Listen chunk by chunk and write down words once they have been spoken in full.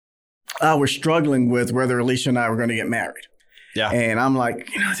I was struggling with whether Alicia and I were going to get married. Yeah. And I'm like,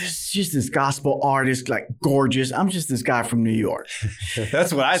 this is just this gospel artist, like gorgeous. I'm just this guy from New York.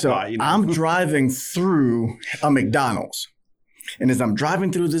 That's what I thought. I'm driving through a McDonald's. And as I'm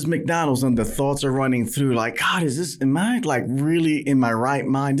driving through this McDonald's and the thoughts are running through like, God, am I like really in my right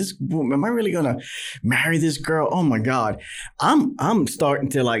mind? Am I really going to marry this girl? Oh my God. I'm starting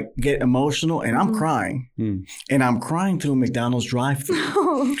to like get emotional and I'm crying. And I'm crying through a McDonald's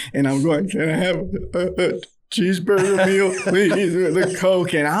drive-thru. And I'm going, can I have a cheeseburger meal, please, with a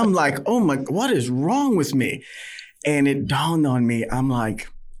Coke? And I'm like, oh my, what is wrong with me? And it dawned on me. I'm like,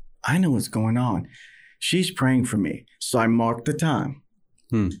 I know what's going on. She's praying for me. So I marked the time.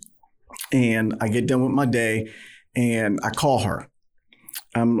 And I get done with my day and I call her.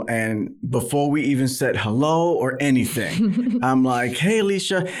 And before we even said hello or anything, I'm like, hey,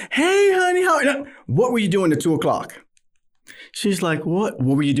 Alicia, hey, honey, what were you doing at 2:00? She's like, what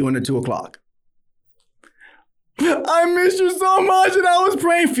were you doing at 2:00? I miss you so much and I was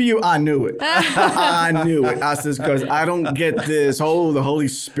praying for you. I knew it. I knew it. I said, because I don't get this whole, the Holy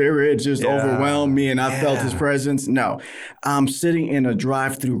Spirit just overwhelmed me and I felt his presence. No, I'm sitting in a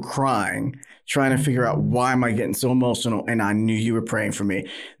drive-thru crying, trying to figure out why am I getting so emotional? And I knew you were praying for me.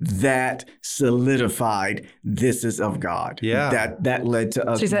 That solidified this is of God. Yeah. That led to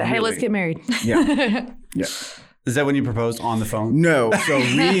us. She said, hey, let's get married. Yeah. Is that when you proposed on the phone? No. So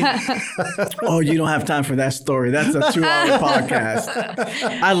you don't have time for that story. That's a 2-hour podcast.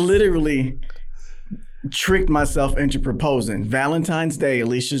 I literally tricked myself into proposing. Valentine's Day,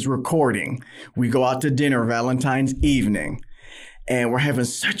 Alicia's recording. We go out to dinner Valentine's evening. And we're having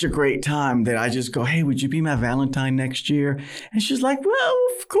such a great time that I just go, hey, would you be my Valentine next year? And she's like, well,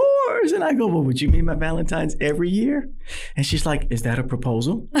 of course. And I go, well, would you be my Valentine's every year? And she's like, is that a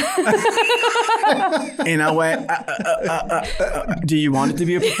proposal? And I went, do you want it to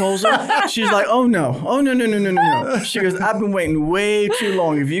be a proposal? She's like, oh, no. Oh, no. She goes, I've been waiting way too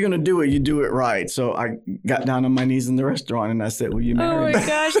long. If you're going to do it, you do it right. So I got down on my knees in the restaurant and I said, will you marry me? Oh, my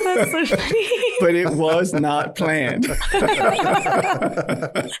gosh, that's so funny. But it was not planned.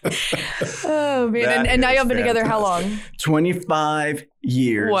 Oh, man. And now y'all been together how long? 25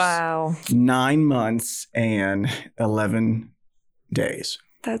 years. Wow. 9 months and 11 days.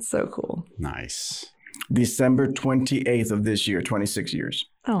 That's so cool. Nice. December 28th of this year, 26 years.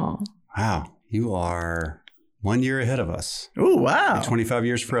 Oh. Wow. You are 1 year ahead of us. Oh, wow. 25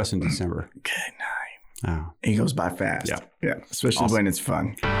 years for us in December. Good night. Wow. It goes by fast. Yeah. Especially when it's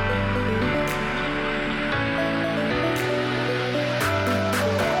fun.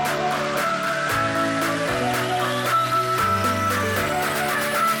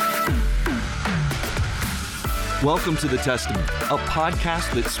 Welcome to The Testament, a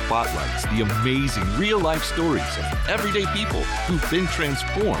podcast that spotlights the amazing real-life stories of everyday people who've been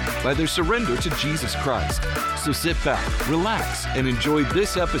transformed by their surrender to Jesus Christ. So sit back, relax, and enjoy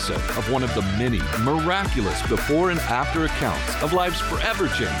this episode of one of the many miraculous before and after accounts of lives forever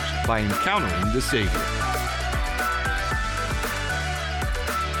changed by encountering the Savior.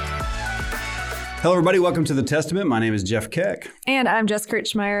 Hello, everybody. Welcome to The Testament. My name is Jeff Keck. And I'm Jessica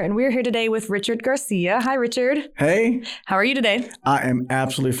Richmeyer, and we're here today with Richard Garcia. Hi, Richard. Hey. How are you today? I am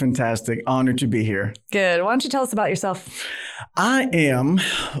absolutely fantastic. Honored to be here. Good. Why don't you tell us about yourself? I am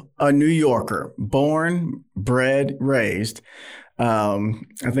a New Yorker, born, bred, raised. I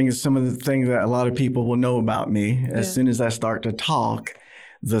think it's some of the things that a lot of people will know about me. As soon as I start to talk,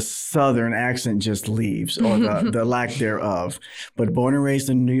 the Southern accent just leaves, or the lack thereof. But born and raised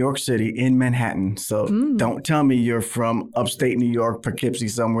in New York City, in Manhattan. So don't tell me you're from upstate New York, Poughkeepsie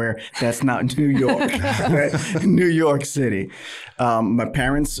somewhere. That's not New York. New York City. My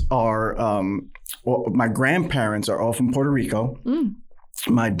parents are, my grandparents are all from Puerto Rico.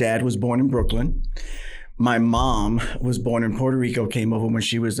 My dad was born in Brooklyn. My mom was born in Puerto Rico, came over when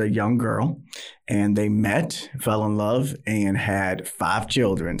she was a young girl, and they met, fell in love, and had 5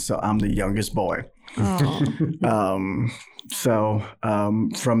 children. So I'm the youngest boy. From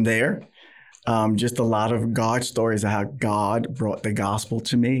there, just a lot of God stories of how God brought the gospel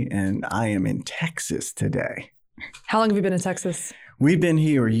to me, and I am in Texas today. How long have you been in Texas? We've been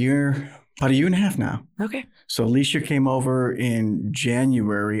here about a year and a half now. Okay. So Alicia came over in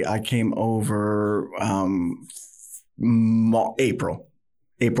January. I came over April,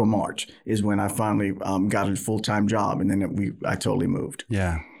 March is when I finally got a full-time job, and then I totally moved.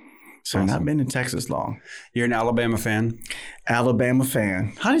 Yeah. So I've not been in Texas long. You're an Alabama fan? Alabama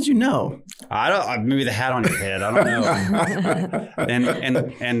fan. How did you know? I don't. Maybe the hat on your head. I don't know.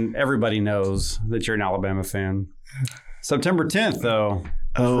 and everybody knows that you're an Alabama fan. September 10th, though.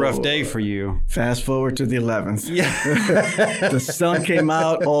 Oh, rough day for you. Fast forward to the 11th. Yeah. The sun came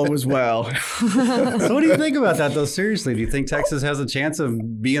out, all was well. So what do you think about that, though? Seriously, do you think Texas has a chance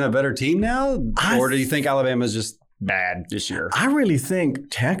of being a better team now? Or do you think Alabama's just bad this year? I really think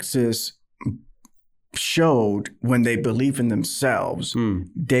Texas showed when they believe in themselves,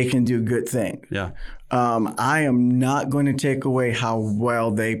 they can do good things. Yeah. I am not going to take away how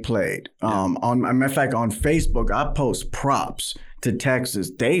well they played. On matter of fact, on Facebook, I post props to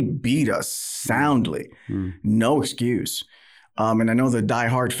Texas. They beat us soundly. No excuse. And I know the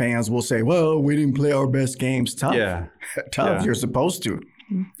diehard fans will say, well, we didn't play our best games. Tough. Yeah. Tough. Yeah. You're supposed to.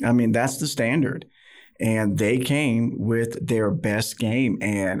 I mean, that's the standard. And they came with their best game,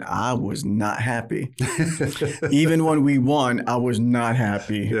 and I was not happy. Even when we won, I was not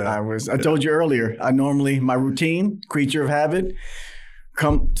happy. Yeah. I told you earlier, my routine, creature of habit,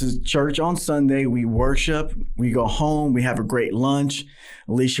 come to church on Sunday, we worship, we go home, we have a great lunch.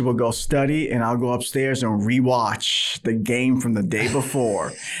 Alicia will go study, and I'll go upstairs and rewatch the game from the day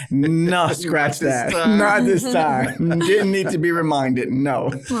before. No, scratch that. Not this time. Didn't need to be reminded.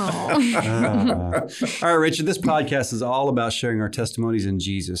 No. All right, Richard, this podcast is all about sharing our testimonies in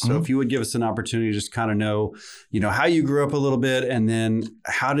Jesus. So if you would give us an opportunity to just kind of know, how you grew up a little bit, and then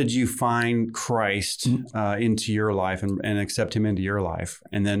how did you find Christ into your life and accept him into your life?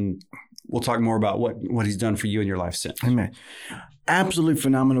 And then we'll talk more about what he's done for you in your life since. Amen. Absolutely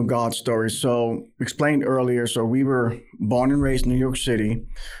phenomenal God story. So explained earlier, so we were born and raised in New York City.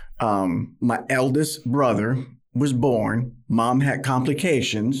 My eldest brother was born. Mom had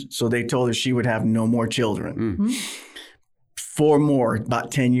complications, so they told her she would have no more children. 4 more about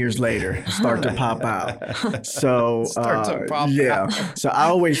 10 years later start to pop out. So out. So I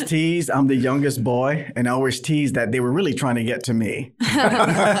always tease, I'm the youngest boy, and I always tease that they were really trying to get to me.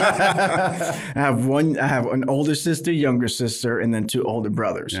 I have an older sister, younger sister, and then 2 older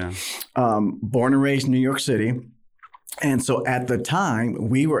brothers. Yeah. Born and raised in New York City. And so at the time,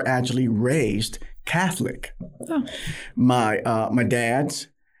 we were actually raised Catholic. Oh. My dad's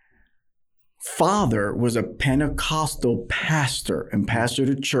father was a Pentecostal pastor and pastored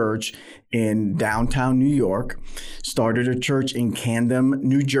a church in downtown New York, started a church in Camden,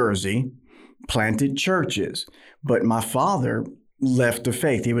 New Jersey, planted churches. But my father left the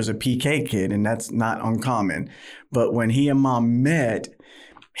faith. He was a PK kid, and that's not uncommon. But when he and mom met,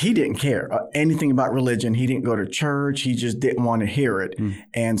 he didn't care anything about religion. He didn't go to church. He just didn't want to hear it.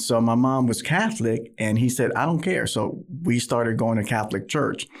 And so my mom was Catholic, and he said, I don't care. So we started going to Catholic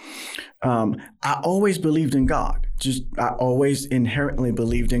church. I always believed in God. I always inherently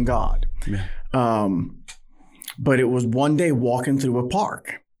believed in God. Yeah. But it was one day walking through a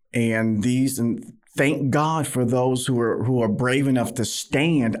park, and thank God for those who are brave enough to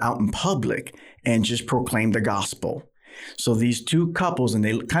stand out in public and just proclaim the gospel. So these 2 couples, and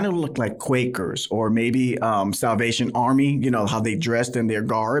they kind of look like Quakers or maybe Salvation Army, how they dressed in their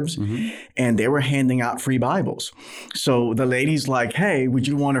garbs, and they were handing out free Bibles. So the lady's like, hey, would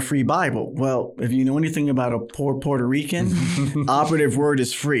you want a free Bible? Well, if you know anything about a poor Puerto Rican, operative word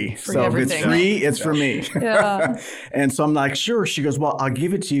is free. So everything. If it's free, it's for me. Yeah. And so I'm like, sure. She goes, well, I'll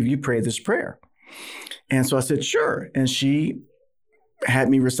give it to you if you pray this prayer. And so I said, sure. And she had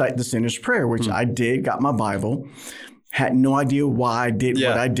me recite the sinner's prayer, which I did, got my Bible. Had no idea why I did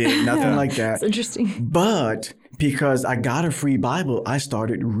what I did, nothing like that. That's interesting. But because I got a free Bible, I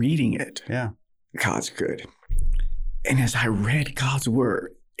started reading it. Yeah. God's good. And as I read God's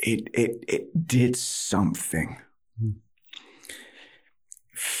word, it did something.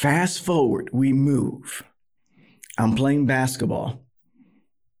 Fast forward, we move. I'm playing basketball.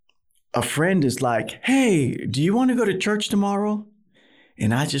 A friend is like, hey, do you want to go to church tomorrow?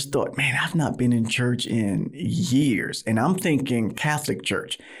 And I just thought, man, I've not been in church in years. And I'm thinking Catholic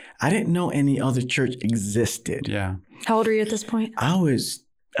church. I didn't know any other church existed. Yeah. How old are you at this point? I was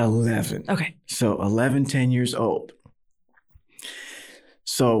 11. Okay. So 11, 10 years old.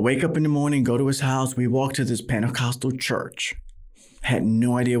 So wake up in the morning, go to his house. We walk to this Pentecostal church. Had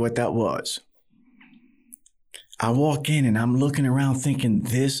no idea what that was. I walk in and I'm looking around thinking,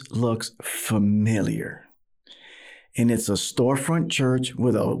 this looks familiar. And it's a storefront church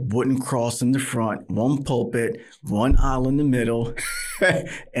with a wooden cross in the front, 1 pulpit, 1 aisle in the middle,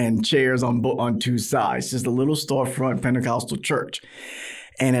 and chairs on 2 sides. Just a little storefront Pentecostal church.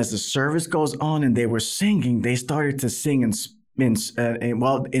 And as the service goes on and they were singing, they started to sing in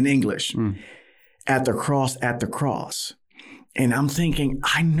English, at the cross. And I'm thinking,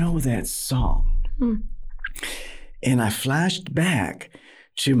 I know that song. And I flashed back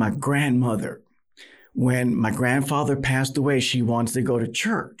to my grandmother. When my grandfather passed away, she wanted to go to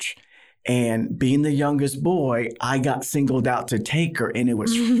church. And being the youngest boy, I got singled out to take her, and it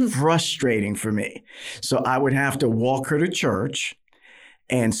was frustrating for me. So I would have to walk her to church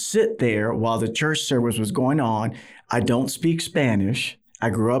and sit there while the church service was going on. I don't speak Spanish. I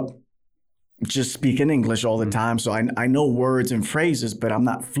grew up just speaking English all the time, so I know words and phrases, but I'm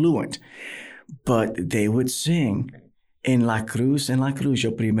not fluent. But they would sing, En la cruz,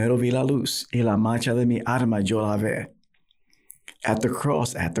 yo primero vi la luz, y la mancha de mi alma yo la ve. At the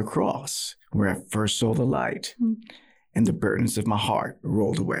cross, where I first saw the light, and the burdens of my heart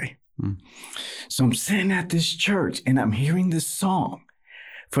rolled away. So I'm sitting at this church, and I'm hearing this song.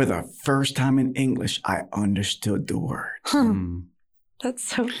 For the first time in English, I understood the words. That's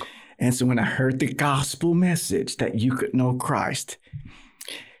so cool. And so when I heard the gospel message that you could know Christ,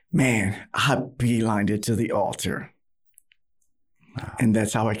 man, I beelined it to the altar. Wow. And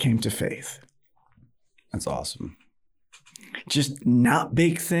that's how I came to faith. That's awesome. Just not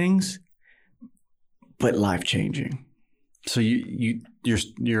big things, but life-changing. So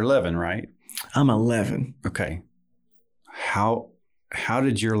you're 11, right? I'm 11. Okay. How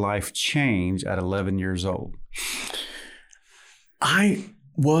did your life change at 11 years old? I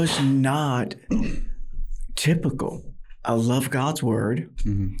was not typical. I love God's word.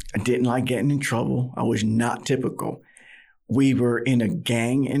 I didn't like getting in trouble. I was not typical. We were in a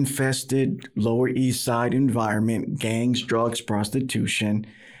gang-infested Lower East Side environment, gangs, drugs, prostitution.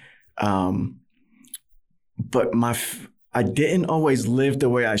 But I didn't always live the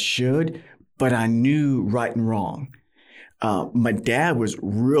way I should, but I knew right and wrong. My dad was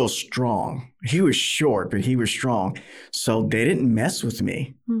real strong. He was short, but he was strong. So they didn't mess with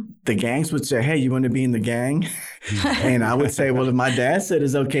me. The gangs would say, hey, you want to be in the gang? And I would say, well, if my dad said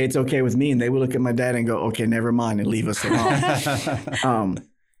it's okay with me. And they would look at my dad and go, okay, never mind, and leave us alone.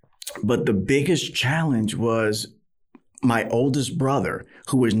 But the biggest challenge was my oldest brother,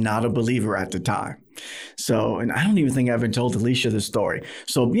 who was not a believer at the time. So, and I don't even think I've ever told Alicia this story.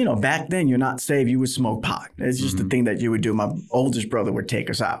 So, back then you're not saved, you would smoke pot. It's just the thing that you would do. My oldest brother would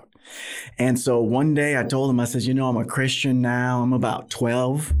take us out. And so one day I told him, I said, I'm a Christian now. I'm about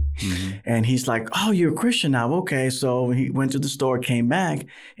 12. And he's like, oh, you're a Christian now. Okay. So he went to the store, came back,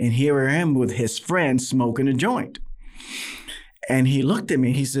 and here I am with his friend smoking a joint. And he looked at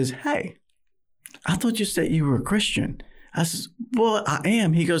me, he says, hey, I thought you said you were a Christian. I said, well, I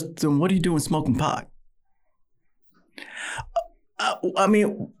am. He goes, then what are you doing smoking pot?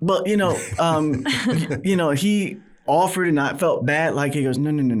 He offered and I felt bad. Like he goes,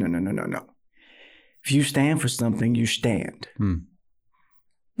 no. If you stand for something, you stand.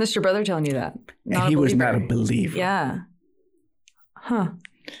 That's your brother telling you that. And he was not a believer. Yeah. Huh.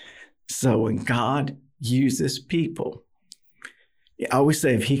 So when God uses people, I always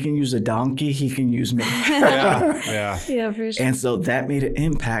say, if he can use a donkey, he can use me. Yeah, for sure. And so that made an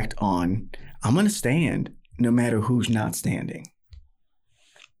impact on, I'm going to stand no matter who's not standing.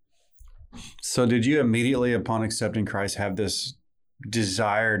 So did you immediately, upon accepting Christ, have this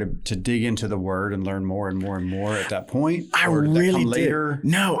desire to dig into the word and learn more and more and more at that point? I really did. Later?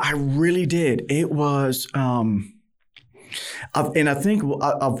 No, I really did. It was, and I think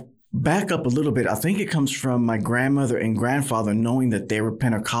I've back up a little bit. I think it comes from my grandmother and grandfather knowing that they were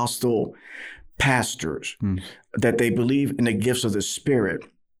Pentecostal pastors, that they believe in the gifts of the Spirit.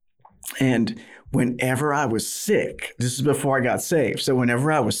 And whenever I was sick, this is before I got saved. So whenever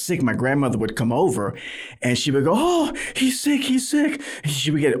I was sick, my grandmother would come over and she would go, oh, he's sick. And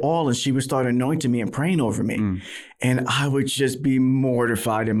she would get it all and she would start anointing me and praying over me. And I would just be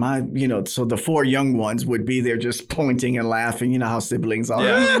mortified. And so the four young ones would be there just pointing and laughing. You know how siblings are.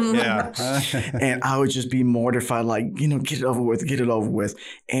 Yeah. And I would just be mortified, like, get it over with.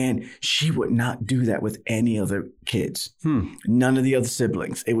 And she would not do that with any other kids. None of the other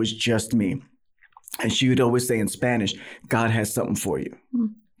siblings. It was just me. And she would always say in Spanish, God has something for you.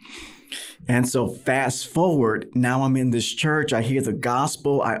 And so fast forward, now I'm in this church. I hear the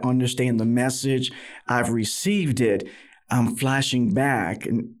gospel. I understand the message. I've received it. I'm flashing back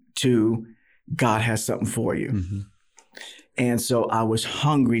to God has something for you. And so I was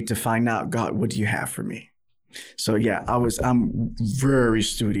hungry to find out, God, what do you have for me? So yeah, I'm very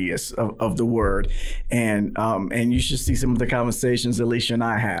studious of the word, and you should see some of the conversations Alicia and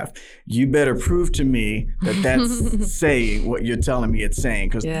I have. You better prove to me that that's saying what you're telling me it's saying,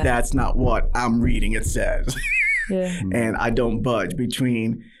 because that's not what I'm reading it says. And I don't budge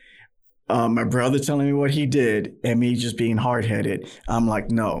between my brother telling me what he did and me just being hard-headed. I'm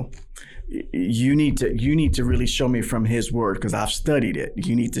like, no. You need to really show me from his word, because I've studied it.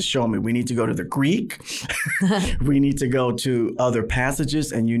 You need to show me. We need to go to the Greek. We need to go to other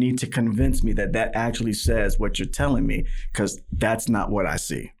passages, and you need to convince me that actually says what you're telling me, because that's not what I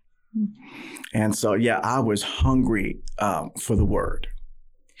see. And so, yeah, I was hungry for the word.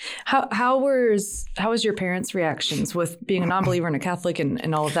 How was your parents' reactions with being a non-believer and a Catholic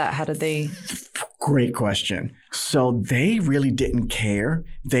and all of that? How did they? Great question. So they really didn't care.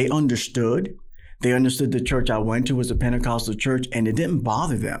 They understood. They understood the church I went to was a Pentecostal church, and it didn't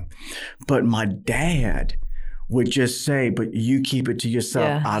bother them. But my dad would just say, but you keep it to yourself.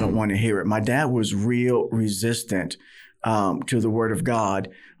 Yeah. I don't want to hear it. My dad was real resistant to the word of God.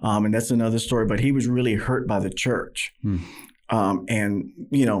 And that's another story, but he was really hurt by the church. And,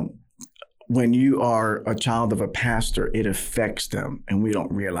 you know, when you are a child of a pastor, it affects them, and we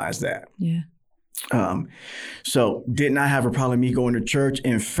don't realize that. Yeah. So did not have a problem me going to church.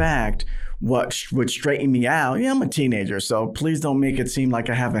 In fact, what would straighten me out, I'm a teenager, so please don't make it seem like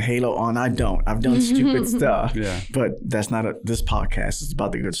I have a halo on. I don't. I've done stupid stuff, but that's not this podcast. It's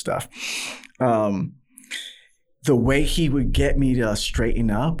about the good stuff. The way he would get me to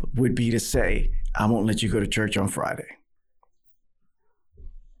straighten up would be to say, I won't let you go to church on Friday.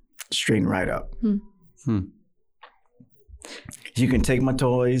 Straighten right up. You can take my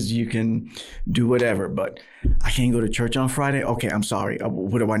toys, you can do whatever, but I can't go to church on Friday. Okay, I'm sorry.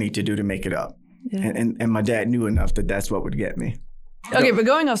 What do I need to do to make it up? Yeah. And my dad knew enough that that's what would get me. Okay, but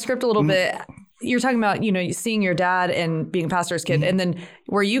going off script a little bit, you're talking about, you know, seeing your dad and being a pastor's kid, and then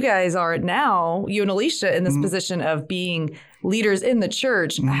where you guys are now, you and Alicia, in this position of being leaders in the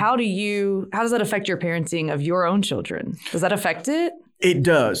church. How does that affect your parenting of your own children? Does that affect it? It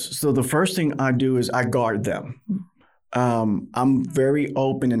does. So the first thing I do is I guard them. I'm very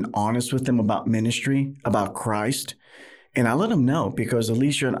open and honest with them about ministry, about Christ. And I let them know, because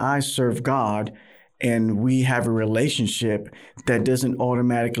Alicia and I serve God, and we have a relationship that doesn't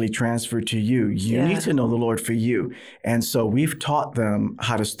automatically transfer to you. You need to know the Lord for you. And so we've taught them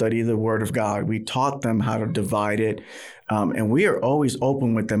how to study the Word of God. We taught them how to divide it. And we are always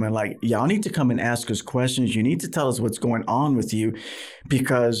open with them and like, y'all need to come and ask us questions. You need to tell us what's going on with you,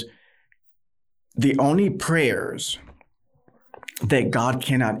 because the only prayers that God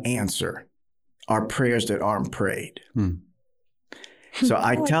cannot answer are prayers that aren't prayed. So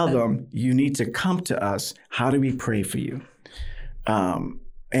I tell them, you need to come to us. How do we pray for you?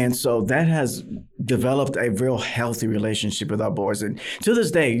 And so that has developed a real healthy relationship with our boys. And to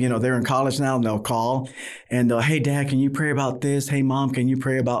this day, you know, they're in college now, and they'll call and they'll, hey, Dad, can you pray about this? Hey, Mom, can you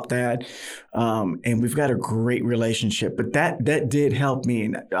pray about that? And we've got a great relationship. But that did help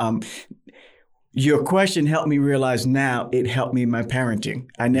me. Your question helped me realize now it helped me in my parenting.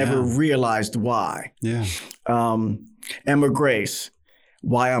 I never realized why. Yeah. Emma Grace,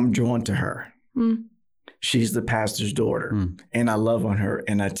 why I'm drawn to her. She's the pastor's daughter, and I love on her,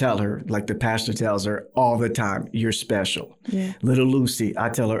 and I tell her, like the pastor tells her all the time, you're special. Yeah. Little Lucy, I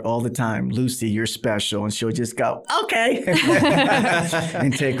tell her all the time, Lucy, you're special, and she'll just go, okay,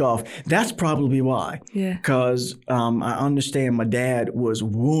 and take off. That's probably why. Yeah. Because I understand my dad was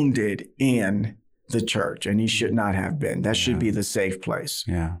wounded in the church, and he should not have been. That should be the safe place.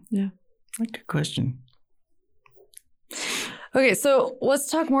 Yeah. Good question. Okay, so let's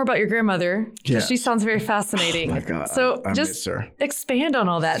talk more about your grandmother. Yes. She sounds very fascinating. Oh my God, so I just miss her. Expand on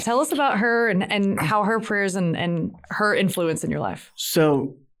all that. Tell us about her and how her prayers and her influence in your life.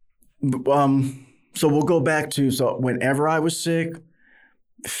 So we'll go back to, whenever I was sick,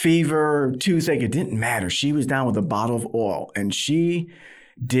 fever, toothache, it didn't matter. She was down with a bottle of oil, and she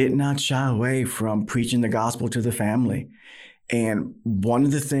did not shy away from preaching the gospel to the family. And one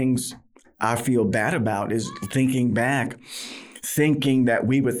of the things I feel bad about is thinking that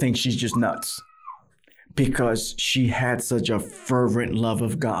we would think she's just nuts, because she had such a fervent love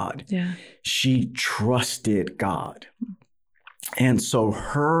of God. Yeah. She trusted God. And so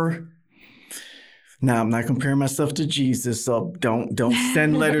now I'm not comparing myself to Jesus, so don't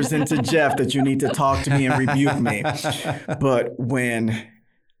send letters into Jeff that you need to talk to me and rebuke me. But when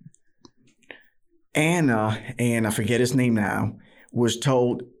Anna, and I forget his name now, was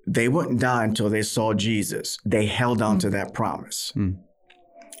told they wouldn't die until they saw Jesus, they held on to that promise.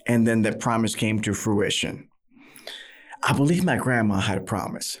 And then that promise came to fruition. I believe my grandma had a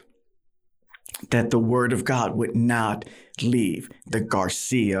promise that the word of God would not leave the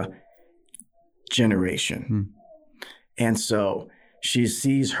Garcia generation. And so she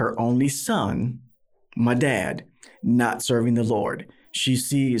sees her only son, my dad, not serving the Lord. She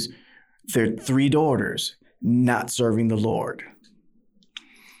sees their 3 daughters not serving the Lord.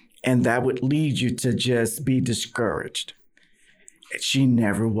 And that would lead you to just be discouraged. She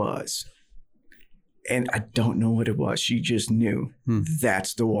never was. And I don't know what it was. She just knew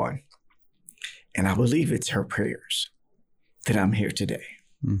that's the one. And I believe it's her prayers that I'm here today.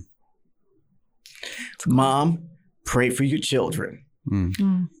 Mom, pray for your children.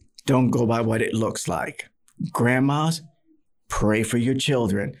 don't go by what it looks like. Grandmas, pray for your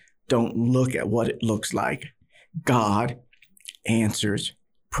children. Don't look at what it looks like. God answers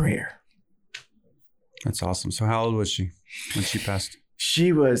prayer. That's awesome. So how old was she when she passed?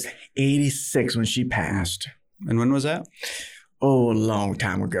 She was 86 when she passed. And when was that? Oh, a long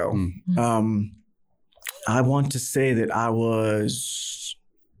time ago. I want to say that I was,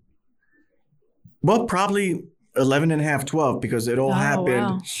 well, probably 11 and a half, 12, because it all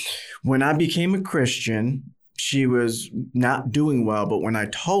happened when I became a Christian. She was not doing well, but when I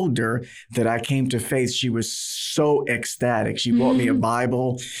told her that I came to faith, she was so ecstatic. She bought me a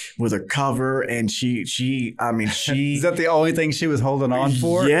Bible with a cover, and she Is that the only thing she was holding on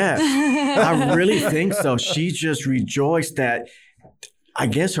for? Yes, I really think so. She just rejoiced that, I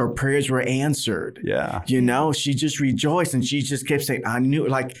guess, her prayers were answered. Yeah. You know, she just rejoiced, and she just kept saying, I knew,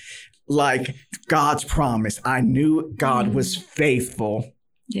 like God's promise. I knew God was faithful.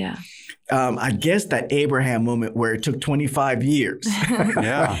 Yeah. I guess that Abraham moment where it took 25 years.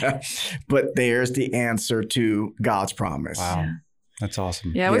 Yeah. But there's the answer to God's promise. Wow. Yeah. That's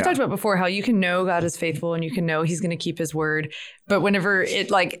awesome. Yeah, we've talked about before how you can know God is faithful and you can know he's going to keep his word. But whenever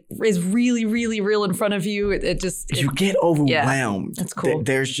it like is really, really real in front of you, you get overwhelmed. That's cool.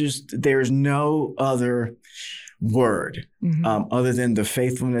 There's no other word other than the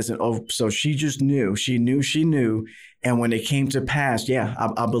faithfulness. And so she just knew. She knew. And when it came to pass,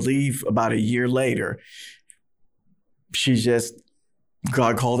 I believe about a year later,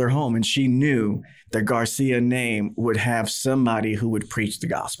 God called her home, and she knew that Garcia name would have somebody who would preach the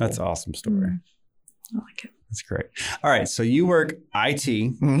gospel. That's an awesome story. I like it. That's great. All right. So you work IT.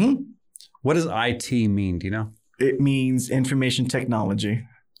 Mm-hmm. What does IT mean? Do you know? It means information technology.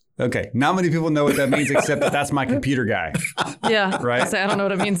 Okay. Not many people know what that means, except that that's my computer guy. Yeah. Right. I don't know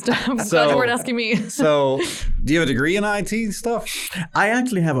what it means. I'm glad you weren't asking me. So do you have a degree in IT stuff? I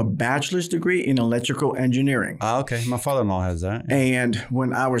actually have a bachelor's degree in electrical engineering. Okay. My father-in-law has that. And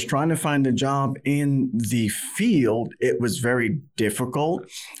when I was trying to find a job in the field, it was very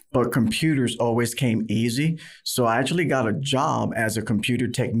difficult, but computers always came easy. So I actually got a job as a computer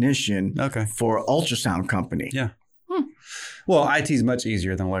technician for an ultrasound company. Yeah. Well, IT is much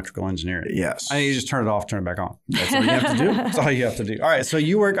easier than electrical engineering. Yes. You just turn it off, turn it back on. That's all you have to do. That's all you have to do. All right. So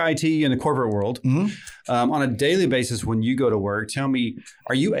you work IT in the corporate world. Mm-hmm. On a daily basis when you go to work. Tell me,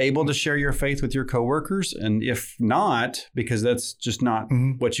 are you able to share your faith with your coworkers? And if not, because that's just not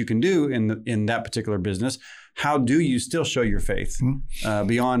what you can do in that particular business, how do you still show your faith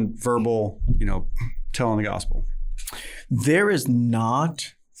beyond verbal, telling the gospel? There is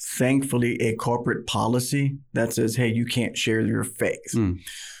not, thankfully, a corporate policy that says, hey, you can't share your faith.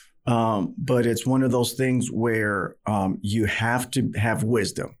 But it's one of those things where you have to have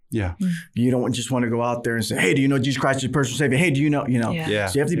wisdom. Yeah. You don't just want to go out there and say, hey, do you know Jesus Christ is your personal savior? Hey, do you know? Yeah.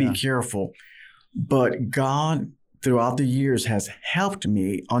 So you have to be careful. But God, throughout the years, has helped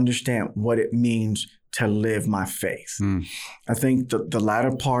me understand what it means to live my faith. I think the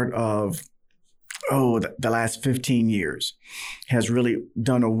latter part of the last 15 years has really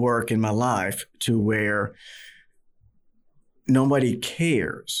done a work in my life to where nobody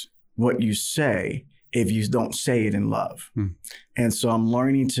cares what you say if you don't say it in love. And so I'm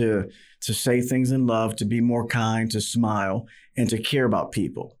learning to say things in love, to be more kind, to smile, and to care about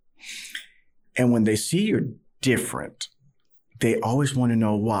people. And when they see you're different, they always want to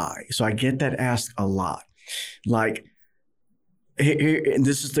know why. So I get that asked a lot. Like, here, and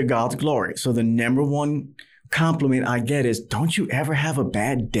this is to God's glory. So the number one compliment I get is, don't you ever have a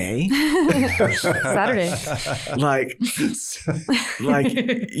bad day? Saturday. like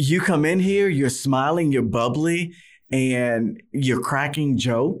you come in here, you're smiling, you're bubbly, and you're cracking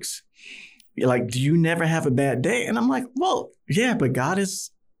jokes. You're like, do you never have a bad day? And I'm like, well, yeah, but God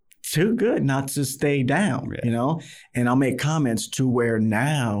is too good not to stay down, And I'll make comments to where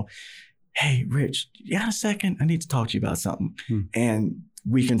now, hey, Rich, you got a second? I need to talk to you about something. And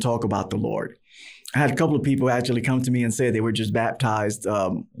we can talk about the Lord. I had a couple of people actually come to me and say they were just baptized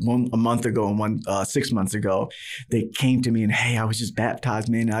one a month ago and one 6 months ago. They came to me and, hey, I was just baptized,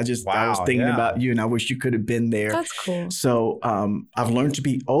 man. I was thinking about you and I wish you could have been there. That's cool. So I've learned to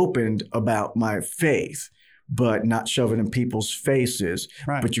be open about my faith, but not shove it in people's faces.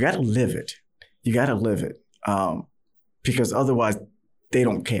 Right. But you got to live it. You got to live it because otherwise they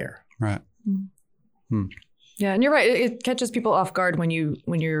don't care. Right. Yeah, and you're right. It catches people off guard when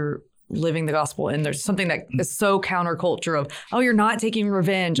you're living the gospel, and there's something that is so counterculture of, oh, you're not taking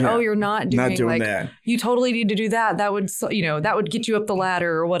revenge. Yeah. Oh, you're not doing that. You totally need to do that. That would that would get you up the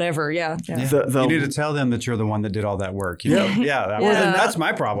ladder or whatever. Yeah. You need to tell them that you're the one that did all that work. That's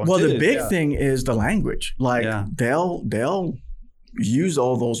my problem. Well, too. the big thing is the language. Like they'll use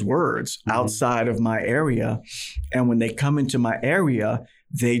all those words outside of my area. And when they come into my area,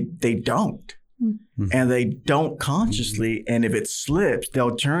 they don't. And they don't consciously. And if it slips,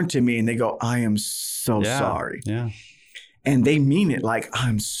 they'll turn to me and they go, I am so sorry. Yeah. And they mean it like,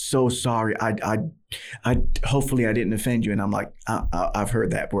 I'm so sorry. I hopefully I didn't offend you. And I'm like, I've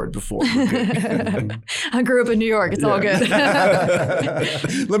heard that word before. I grew up in New York. It's all good.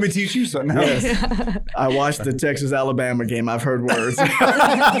 Let me teach you something else. Yes. I watched the Texas-Alabama game. I've heard words.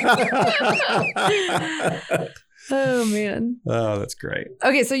 Oh, man. Oh, that's great.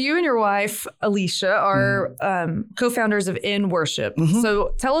 Okay, so you and your wife, Alicia, are co-founders of In Worship.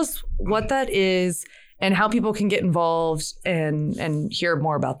 So tell us what that is and how people can get involved and hear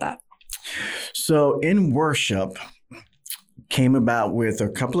more about that. So In Worship came about with a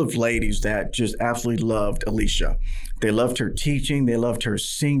couple of ladies that just absolutely loved Alicia. They loved her teaching. They loved her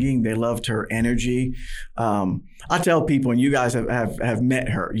singing. They loved her energy. I tell people, and you guys have met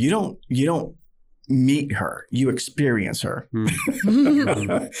her, you don't meet her, you experience her.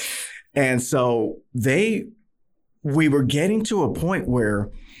 And so we were getting to a point where,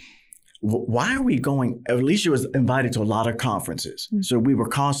 why are we going? Alicia was invited to a lot of conferences. So we were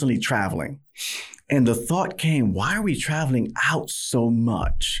constantly traveling. And the thought came, why are we traveling out so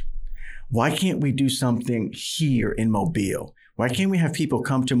much? Why can't we do something here in Mobile? Why can't we have people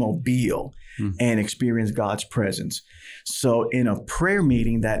come to Mobile and experience God's presence? So in a prayer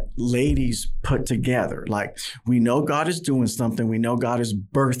meeting that ladies put together, like, we know God is doing something. We know God is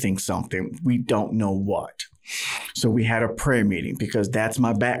birthing something. We don't know what. So we had a prayer meeting, because that's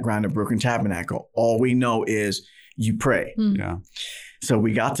my background at Brooklyn Tabernacle. All we know is you pray. Yeah. So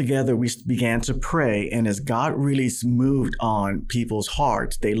we got together, we began to pray. And as God really moved on people's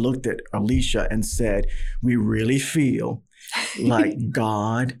hearts, they looked at Alicia and said, we really feel like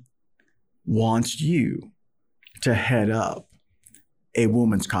God wants you to head up a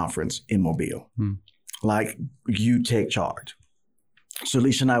women's conference in Mobile. Like, you take charge. So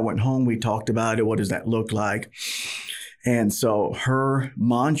Alicia and I went home. We talked about it. What does that look like? And so her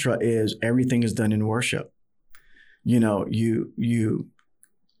mantra is, everything is done in worship. You know, you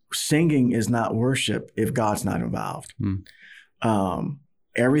singing is not worship if God's not involved.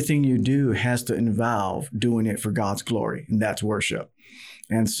 Everything you do has to involve doing it for God's glory, and that's worship.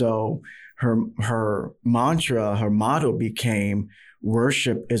 And so her mantra, her motto became,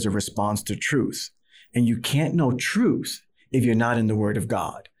 worship is a response to truth. And you can't know truth if you're not in the Word of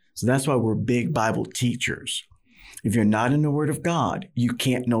God. So that's why we're big Bible teachers. If you're not in the Word of God, you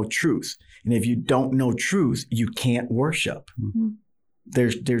can't know truth. And if you don't know truth, you can't worship.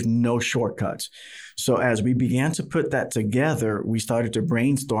 There's no shortcuts. So as we began to put that together, we started to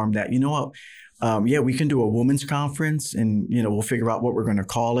brainstorm that, you know what, we can do a women's conference, and, you know, we'll figure out what we're going to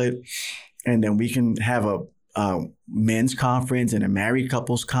call it. And then we can have a men's conference and a married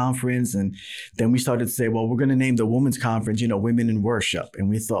couples conference. And then we started to say, well, we're going to name the women's conference, you know, Women in Worship. And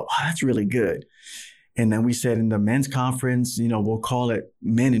we thought, oh, that's really good. And then we said, in the men's conference, you know, we'll call it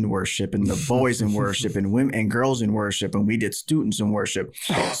Men in Worship, and the boys in worship, and women and girls in worship. And we did students in worship.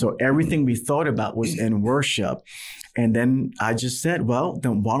 So everything we thought about was in worship. And then I just said, well,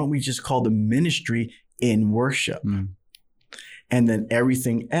 then why don't we just call the ministry In Worship? And then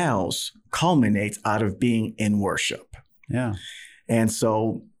everything else culminates out of being in worship. Yeah. And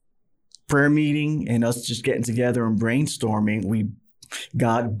so prayer meeting and us just getting together and brainstorming,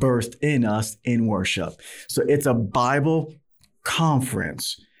 God birthed in us In Worship. So it's a Bible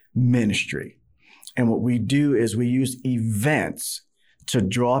conference ministry. And what we do is we use events to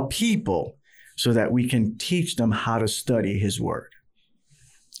draw people so that we can teach them how to study His Word.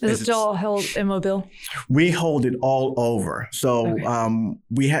 Is it still held in Mobile? We hold it all over. So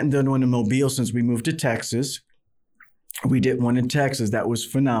we hadn't done one in Mobile since we moved to Texas. We did one in Texas that was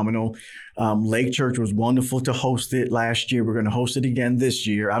phenomenal. Lake Church was wonderful to host it last year. We're going to host it again this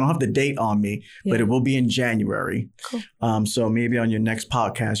year. I don't have the date on me, but it will be in January. Cool. So maybe on your next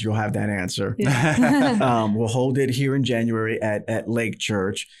podcast, you'll have that answer. Yeah. We'll hold it here in January at Lake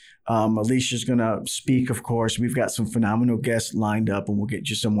Church. Alicia's going to speak, of course. We've got some phenomenal guests lined up, and we'll get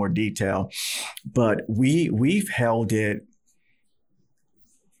you some more detail. But we've held it,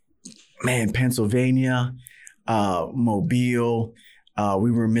 Pennsylvania, Mobile.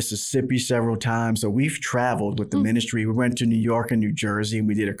 We were in Mississippi several times. So we've traveled with the ministry. We went to New York and New Jersey, and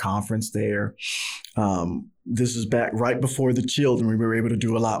we did a conference there. This is back right before the children. We were able to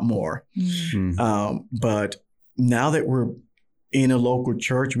do a lot more. But now that we're in a local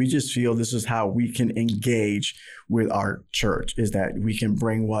church, we just feel this is how we can engage with our church, is that we can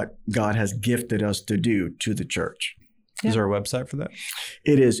bring what God has gifted us to do to the church. Is there a website for that?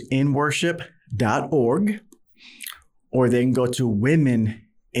 It is inworship.org, or they can go to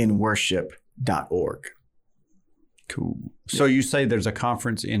womeninworship.org. Cool. So you say there's a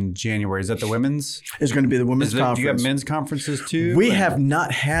conference in January. Is that the women's? It's going to be the women's conference. Do you have men's conferences too? We have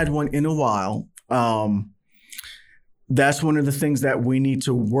not had one in a while. That's one of the things that we need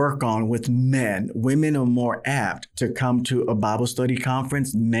to work on with men. Women are more apt to come to a Bible study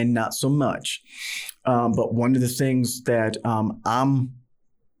conference, men not so much. But one of the things that I'm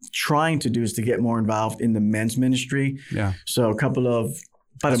trying to do is to get more involved in the men's ministry. Yeah. So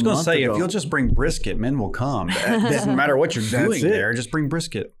I was going to say, if you'll just bring brisket, men will come. It doesn't matter what you're doing there. Just bring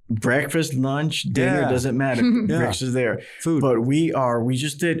brisket. Breakfast, lunch, dinner, doesn't matter. Breakfast is there. Food. But we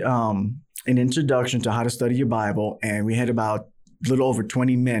just did an introduction to how to study your Bible, and we had about a little over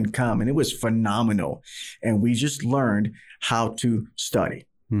 20 men come, and it was phenomenal. And we just learned how to study,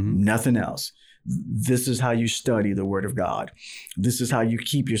 nothing else. This is how you study the Word of God. This is how you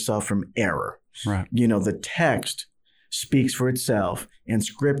keep yourself from error. Right. You know, the text speaks for itself, and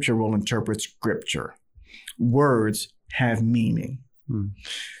Scripture will interpret Scripture. Words have meaning,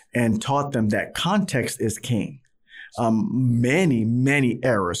 and taught them that context is king. Many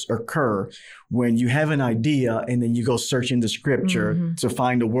errors occur when you have an idea and then you go search in the Scripture to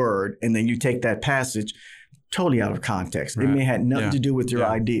find a word, and then you take that passage totally out of context. Right. It may have nothing to do with your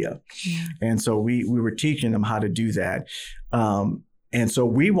idea. Yeah. And so we were teaching them how to do that. And so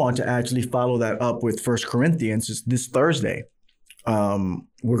we want to actually follow that up with 1 Corinthians this Thursday. We're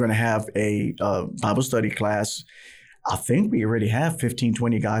going to have a Bible study class. I think we already have 15,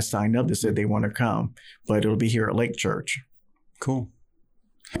 20 guys signed up that said they want to come, but it'll be here at Lake Church. Cool.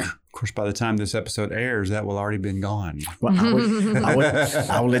 Of course, by the time this episode airs, that will already been gone. Well,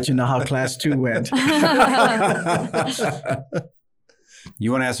 I will let you know how class 2 went.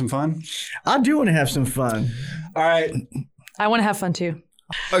 You want to have some fun? I do want to have some fun. All right. I want to have fun too.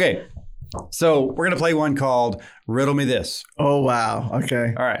 Okay. So we're going to play one called Riddle Me This. Oh, wow.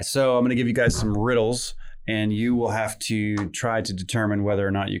 Okay. All right. So I'm going to give you guys some riddles, and you will have to try to determine whether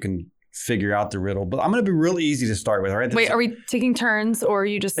or not you can figure out the riddle. But I'm going to be real easy to start with. All right. Wait, are we taking turns, or are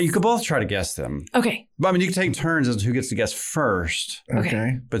you just... You could both try to guess them. Okay. But I mean, you can take turns as to who gets to guess first.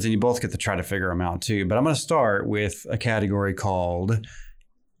 Okay. But then you both get to try to figure them out too. But I'm going to start with a category called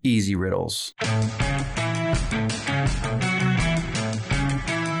Easy Riddles.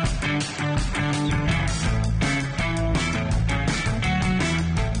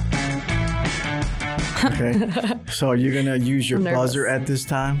 Okay. So you're going to use your buzzer at this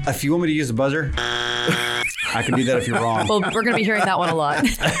time? If you want me to use the buzzer, I can do that if you're wrong. Well, we're going to be hearing that one a lot.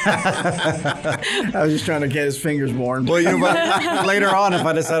 I was just trying to get his fingers warm. Well, you know, but later on, if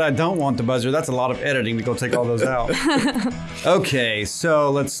I decide I don't want the buzzer, that's a lot of editing to go take all those out. Okay,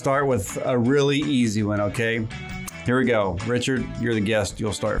 so let's start with a really easy one, okay? Here we go. Richard, you're the guest.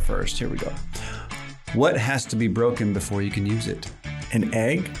 You'll start first. Here we go. What has to be broken before you can use it? An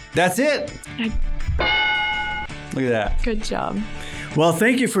egg? That's it. Look at that. Good job. Well,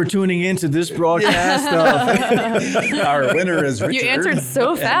 thank you for tuning in to this broadcast. Our winner is Richard. You answered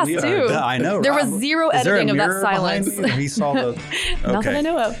so fast, too. I know. There was zero editing of that silence. He saw the... Okay. Nothing I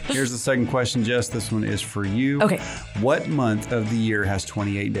know of. Here's the second question, Jess. This one is for you. Okay. What month of the year has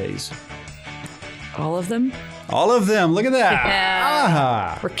 28 days? All of them? All of them. Look at that.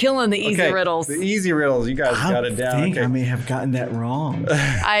 Yeah. We're killing the easy riddles. The easy riddles. You guys got it down. I think I may have gotten that wrong.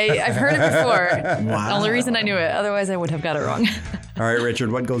 I've heard it before. Wow. The only reason I knew it. Otherwise, I would have got it wrong. All right, Richard.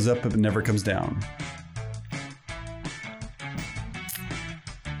 What goes up but never comes down?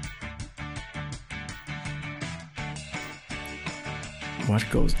 What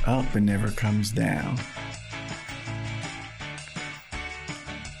goes up and never comes down?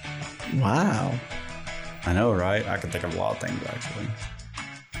 Wow. I know, right? I can think of a lot of things, actually.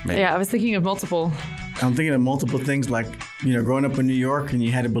 Maybe. Yeah, I was thinking of multiple. I'm thinking of multiple things, like, you know, growing up in New York and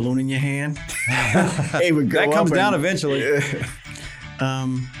you had a balloon in your hand. It would go that comes up down eventually. Got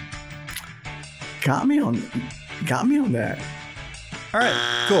me on that. All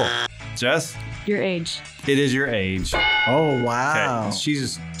right, cool. Jess? Your age. It is your age. Oh, wow. Okay. She's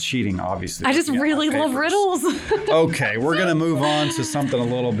just cheating, obviously. I just really love riddles. Okay, we're going to move on to something a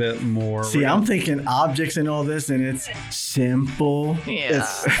little bit more. See, I'm thinking objects and all this, and it's simple. Yeah.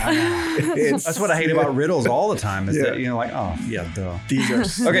 That's what I hate about riddles all the time is that, you know, like, oh, yeah, duh. These are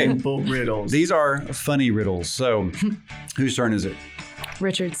simple riddles. These are funny riddles. So whose turn is it?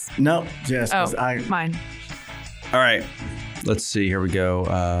 Richard's. No, Jess. Oh, mine. All right. Let's see. Here we go.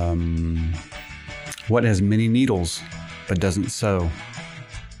 What has many needles but doesn't sew?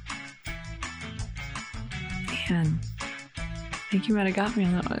 Man, I think you might have got me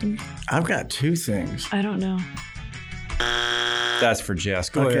on that one. I've got two things. I don't know. That's for Jess.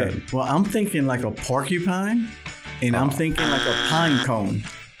 Go ahead. Well, I'm thinking like a porcupine. And I'm thinking like a pine cone.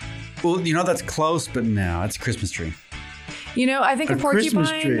 Well, that's close, but no, it's a Christmas tree. I think a Christmas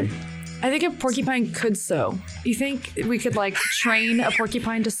porcupine. tree. I think a porcupine could sew. You think we could train a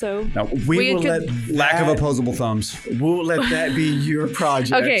porcupine to sew? No, We will let lack of that- opposable thumbs. We'll let that be your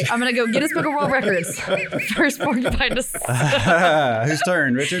project. Okay, I'm gonna go Guinness Book of World Records. First porcupine to sew. Whose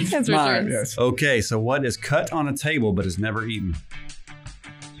turn, Richard? That's Mine, Richard's. yes. Okay, so what is cut on a table but is never eaten?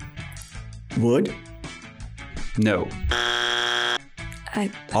 Wood. No. I-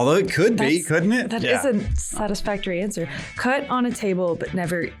 Although it could be, That's- couldn't it? That Yeah. is a satisfactory answer. Cut on a table but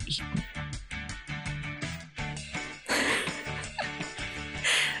never eaten.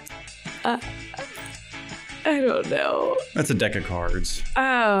 I don't know. That's a deck of cards.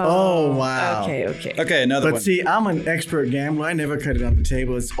 Oh, wow. Okay. Okay, another But one. see, I'm an expert gambler. I never cut it on the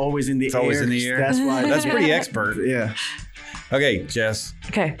table. It's always in the air. It's always in the air. That's why. That's pretty expert. Yeah. Okay, Jess.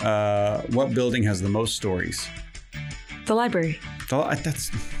 Okay. What building has the most stories? The library.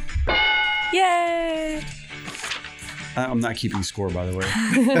 That's. Yay! I'm not keeping score, by the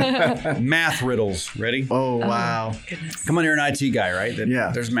way. Math riddles. Ready? Oh, wow. Goodness. Come on, you're an IT guy, right?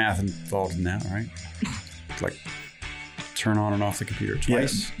 Yeah. There's math involved in that, right? Like turn on and off the computer twice.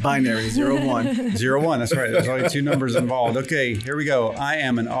 Yes. Binary 0, 1. 0, 1. That's right. There's only 2 numbers involved. Okay, here we go. I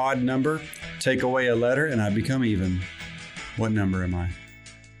am an odd number. Take away a letter and I become even. What number am I?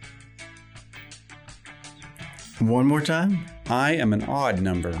 One more time. I am an odd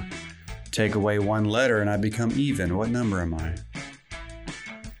number. Take away 1 letter and I become even. What number am I?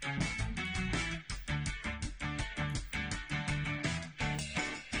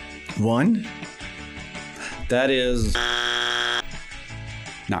 One. That is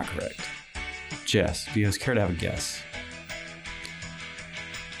not correct. Jess, do you guys care to have a guess?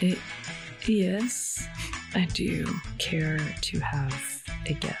 Yes, I do care to have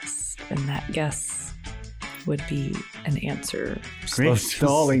a guess, and that guess would be an answer. Great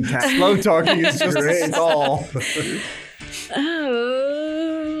stalling tactic. Slow talking is just a Great. stall. Oh,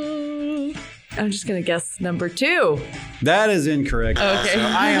 I'm just gonna guess number 2. That is incorrect. Okay. So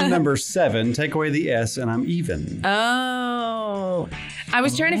I am number 7. Take away the S and I'm even. Oh, I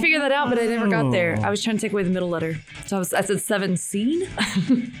was trying to figure that out, but I never got there. I was trying to take away the middle letter, so I said 7 scene.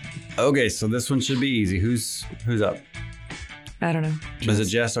 Okay, so this one should be easy. Who's up? I don't know. Is it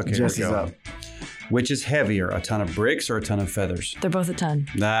Jess? Okay, Jess here is we go. up. Which is heavier, a ton of bricks or a ton of feathers? They're both a ton.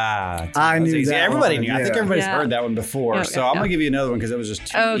 Ah, I that's knew easy. that Everybody one, knew. I think yeah. everybody's Yeah. heard that one before. Yeah, so yeah, I'm yeah. gonna give you another one because it was just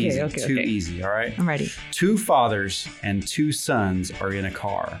too Okay, easy. okay, Too okay. easy. All right. I'm ready. 2 fathers and 2 sons are in a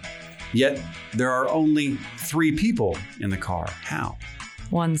car, yet there are only 3 people in the car. How?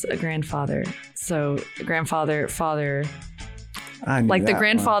 One's a grandfather, so grandfather, father. I knew Like the that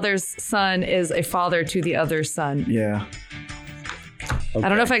grandfather's son is a father to the other son. one. Yeah. I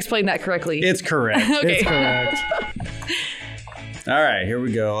don't know if I explained that correctly. It's correct. Okay. It's correct. All right, here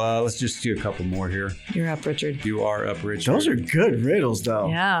we go. Let's just do a couple more here. You're up, Richard. You are up, Richard. Those are good riddles, though.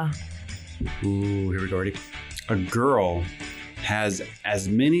 Yeah. Ooh, here we go. Ready? A girl has as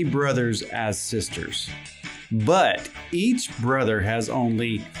many brothers as sisters, but each brother has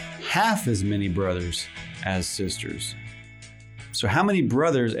only half as many brothers as sisters. So, how many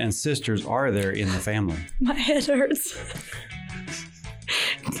brothers and sisters are there in the family? My head hurts.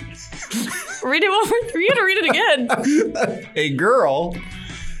 Read it over. You gotta read it again. A girl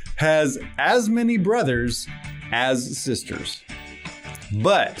has as many brothers as sisters,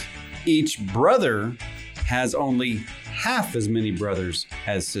 but each brother has only half as many brothers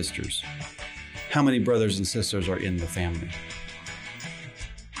as sisters. How many brothers and sisters are in the family?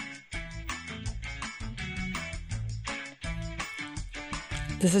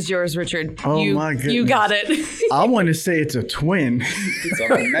 This is yours, Richard. Oh, you, my goodness. You got it. I want to say it's a twin. It's on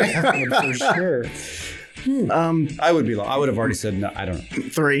the math one for sure. I would be. I would have already said no. I don't know.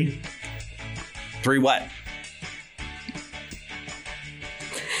 3. 3 what?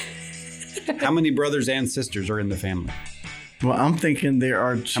 How many brothers and sisters are in the family? Well, I'm thinking there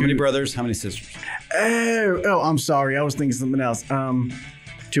are 2. How many brothers? How many sisters? Oh, I'm sorry. I was thinking something else. 2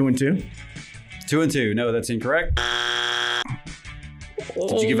 and 2. 2 and 2. No, that's incorrect.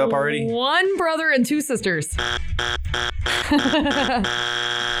 Did you give up already? 1 brother and 2 sisters.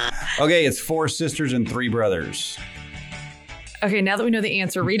 Okay, it's 4 sisters and 3 brothers. Okay, now that we know the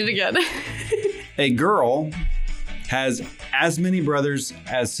answer, read it again. A girl has as many brothers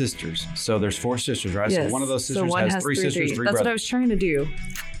as sisters. So there's 4 sisters, right? Yes. So one of those So sisters one has 3 sisters, 3 That's what I brothers. was trying to do.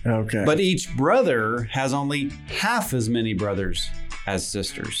 Okay. But each brother has only half as many brothers as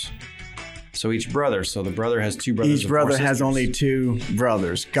sisters. So each brother, so the brother has 2 brothers. each and 4 brother has sisters. only 2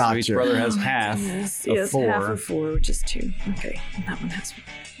 brothers. So Gotcha. each brother has half Yes, of yes, 4. half of 4, which is 2. Okay, and that one has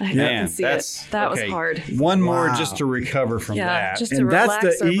I Man, can see it. That was hard. One more Wow. just to recover from that. Just to And that's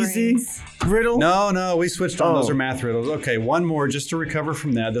relax the our easy brains. riddle? No, we switched on. Those Oh. are math riddles. Okay, one more just to recover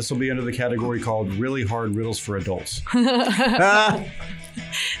from that. This will be under the category called really hard riddles for adults.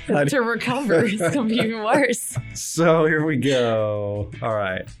 To recover, it's going to be even worse. So here we go. All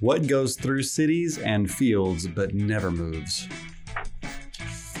right. What goes through cities and fields but never moves?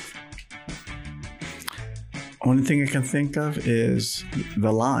 Only thing I can think of is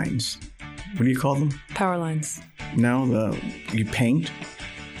the lines. What do you call them? Power lines. No, you paint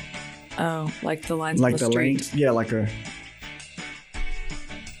Oh, like the lines like on the the street. lanes. Yeah, like a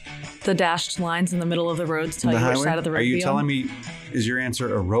The dashed lines in the middle of the road to tell The you which highway? side of the road Are you to be telling on. me, is your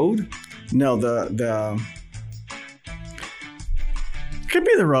answer a road? no the could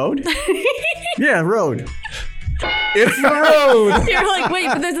be the road. Yeah, road. It's the road. You're like, wait,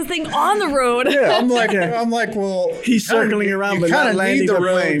 but there's a thing on the road. Yeah, I'm like, well, He's circling around, you but kind not of landing need the the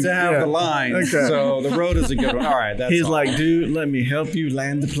road plane. to have Yeah. the line. Okay. So the road is a good one. All right, that's He's all. like, dude, let me help you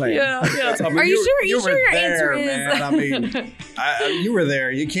land the plane. Yeah. I mean, Are you sure? you You sure were your there, answer is? man. I mean, you were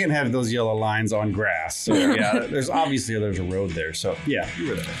there. You can't have those yellow lines on grass. So yeah, there's a road there. So yeah, you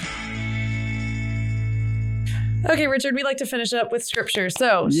were there. Okay, Richard, we like to finish up with scripture.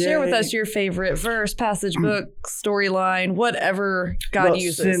 So share with Yay. us your favorite verse, passage, book, storyline, whatever God Well,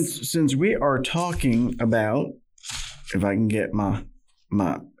 uses. since we are talking about, if I can get my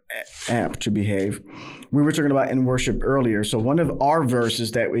app to behave, we were talking about in worship earlier. So one of our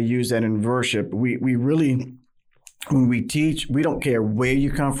verses that we use that in worship, we really, when we teach, we don't care where you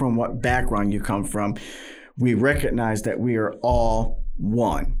come from, what background you come from. We recognize that we are all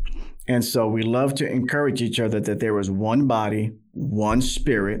one. And so we love to encourage each other that there is one body, one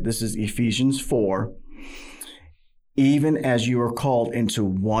spirit. This is Ephesians 4. Even as you are called into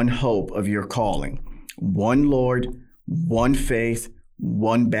one hope of your calling, one Lord, one faith,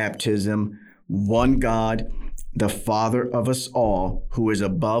 one baptism, one God, the Father of us all, who is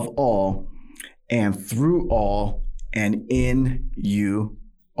above all and through all and in you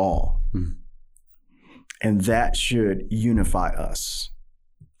all. And that should unify us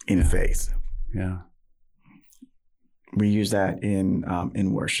in faith. Yeah. We use that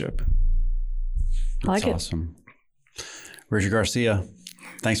in worship. I like it. Awesome. Richard Garcia,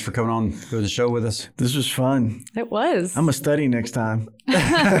 thanks for coming on doing the show with us. This was fun. It was. I'm gonna study next time.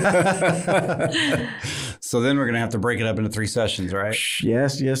 So then we're going to have to break it up into 3 sessions, right?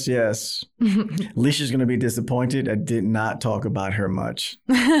 Yes. Alicia's gonna be disappointed. I did not talk about her much.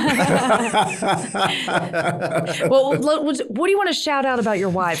 Well, what do you want to shout out about your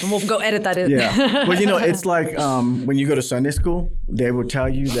wife? And we'll go edit that in. Yeah. Well, it's like when you go to Sunday school, they will tell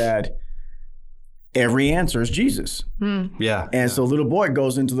you that every answer is Jesus. Yeah. And so a little boy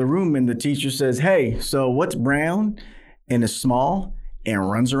goes into the room and the teacher says, hey, so what's brown and is small and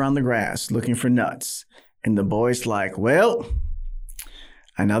runs around the grass looking for nuts? And the boy's like, well,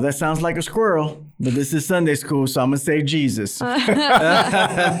 I know that sounds like a squirrel, but this is Sunday school, so I'm going to say Jesus. And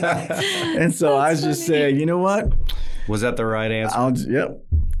so I just said, you know what? Was that the right answer? Yep.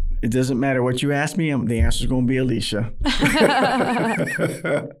 It doesn't matter what you ask me. The answer's going to be Alicia.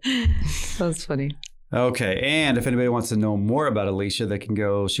 That's funny. Okay. And if anybody wants to know more about Alicia, they can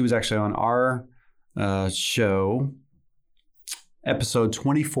go. She was actually on our show, episode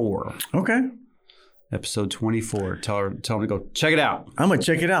 24. Okay. Episode 24. Tell them to go check it out. I'm going to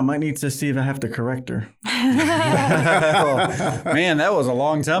check it out. Might need to see if I have to correct her. Man, that was a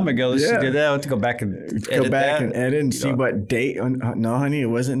long time ago that she Yeah. did that. I have to go back and Go edit back that. and edit and see what date. No, honey, it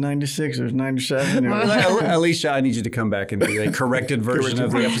wasn't 96. It was 97. It was- Alicia, I need you to come back and do a corrected version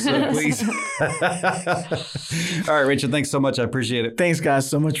of the episode, please. All right, Richard, thanks so much. I appreciate it. Thanks, guys.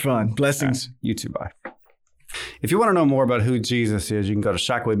 So much fun. Blessings. You too. Bye. If you want to know more about who Jesus is, you can go to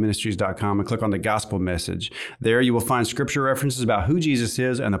shockwaveministries.com and click on the gospel message. There you will find scripture references about who Jesus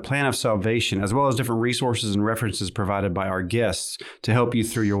is and the plan of salvation, as well as different resources and references provided by our guests to help you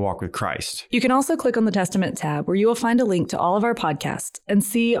through your walk with Christ. You can also click on the Testament tab where you will find a link to all of our podcasts and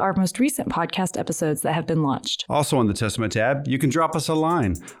see our most recent podcast episodes that have been launched. Also on the Testament tab, you can drop us a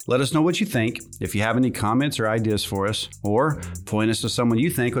line. Let us know what you think, if you have any comments or ideas for us, or point us to someone you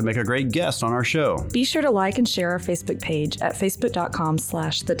think would make a great guest on our show. Be sure to like and share our Facebook page at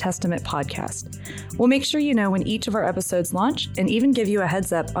facebook.com/The Testament Podcast. We'll make sure you know when each of our episodes launch and even give you a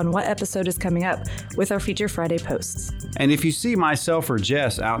heads up on what episode is coming up with our Feature Friday posts. And if you see myself or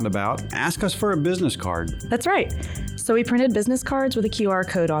Jess out and about, ask us for a business card. That's right. So we printed business cards with a QR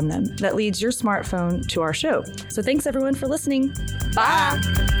code on them that leads your smartphone to our show. So thanks everyone for listening. Bye.